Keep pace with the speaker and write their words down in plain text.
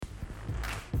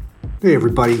Hey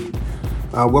everybody,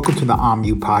 welcome to the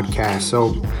You podcast.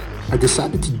 So I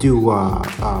decided to do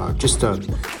just a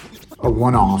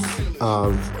one-off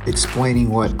of explaining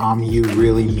what You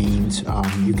really means.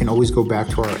 You can always go back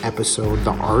to our episode, The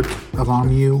Art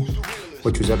of You,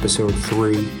 which was episode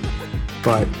 3.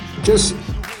 But just,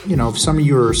 if some of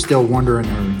you are still wondering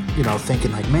or,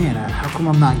 thinking like, man, how come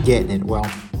I'm not getting it?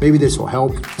 Well, maybe this will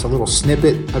help. It's a little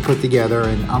snippet I put together,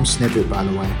 and I'm Snippet, by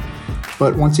the way.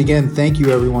 But once again, thank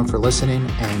you everyone for listening.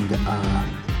 And,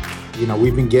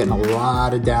 we've been getting a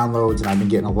lot of downloads and I've been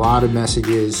getting a lot of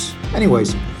messages.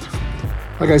 Anyways,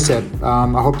 like I said,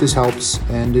 I hope this helps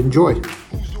and enjoy.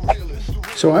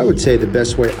 So I would say the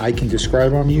best way I can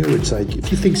describe You, it's like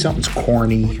if you think something's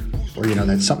corny or,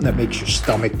 that's something that makes your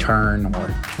stomach turn or,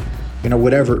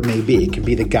 whatever it may be. It can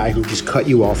be the guy who just cut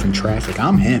you off in traffic.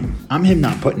 I'm him. I'm him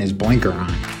not putting his blinker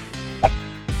on.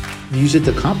 Use it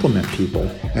to compliment people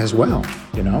as well.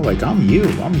 Like I'm you,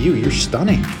 you're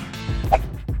stunning.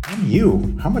 I'm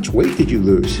you, how much weight did you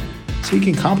lose? So you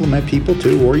can compliment people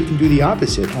too, or you can do the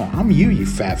opposite. Oh, I'm you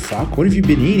fat fuck. What have you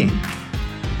been eating?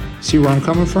 See where I'm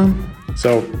coming from?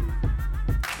 So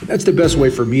that's the best way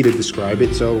for me to describe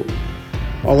it. So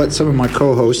I'll let some of my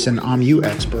co-hosts and You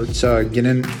experts get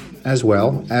in as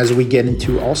well as we get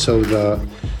into also the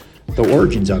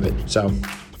origins of it. So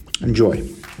enjoy.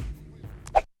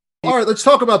 All right, let's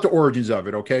talk about the origins of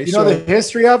it, okay? You know the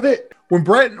history of it? When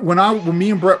me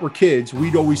and Brett were kids,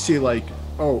 we'd always say like,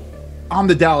 oh, I'm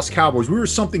the Dallas Cowboys. We were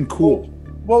something cool.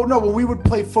 Well, no, when we would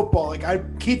play football,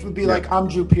 like Keith would be like, I'm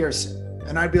Drew Pearson.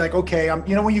 And I'd be like, okay,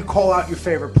 when you call out your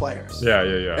favorite players. Yeah.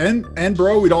 And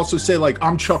bro, we'd also say like,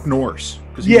 I'm Chuck Norris.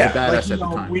 Because he was a badass at the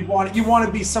time. You want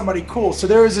to be somebody cool. So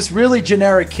there was this really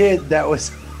generic kid that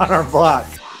was on our block.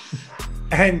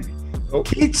 And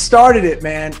Keith started it,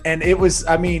 man, and it was.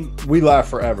 We laugh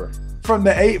forever. From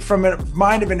a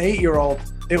mind of an 8-year-old,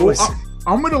 it was.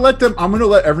 I'm gonna let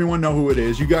everyone know who it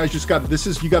is. You guys just got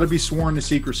you got to be sworn to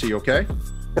secrecy, okay?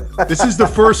 This is the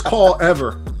first call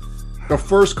ever. The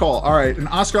first call. All right, and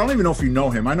Oscar, I don't even know if you know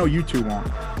him. I know you two won't.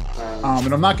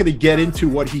 And I'm not gonna get into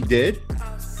what he did,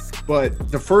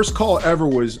 but the first call ever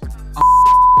was.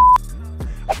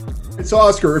 It's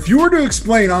Oscar. If you were to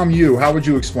explain You, how would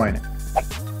you explain it?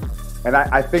 And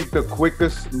I think the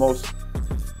quickest, most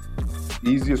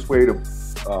easiest way to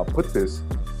put this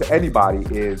to anybody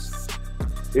is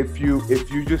if you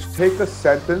just take a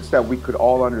sentence that we could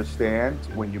all understand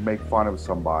when you make fun of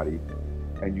somebody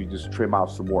and you just trim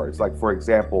out some words. Like, for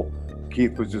example,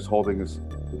 Keith was just holding his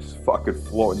fucking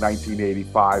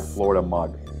 1985 Florida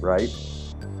mug, right?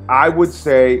 I would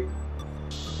say,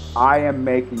 I am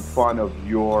making fun of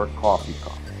your coffee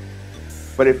cup.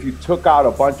 But if you took out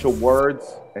a bunch of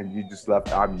words and you just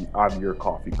left, I'm your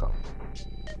coffee cup.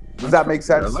 Does that make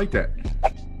sense? I like that.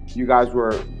 You guys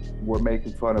were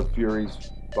making fun of Fury's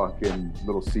fucking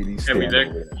little CD stand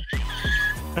over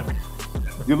there.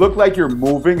 You look like you're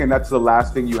moving, and that's the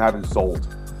last thing you haven't sold.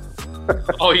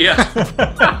 Oh yeah.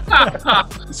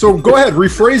 So go ahead,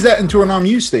 rephrase that into an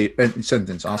You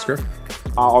sentence, Oscar.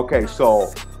 Okay,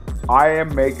 so I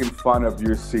am making fun of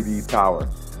your CD tower.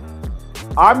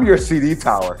 I'm your CD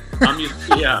tower.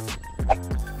 Yeah.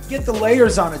 Get the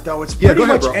layers on it though. It's pretty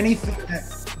much anything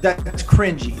that's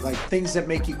cringy, like things that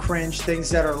make you cringe, things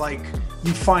that are like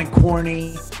you find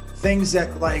corny, things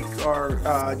that like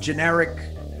are generic.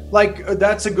 Like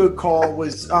that's a good call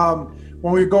was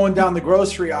when we were going down the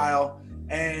grocery aisle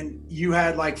and you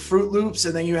had like Fruit Loops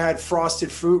and then you had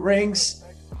frosted fruit rings.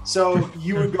 So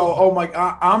you would go, oh my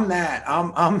God, I'm that.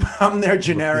 I'm their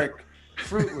generic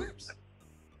Fruit Loops.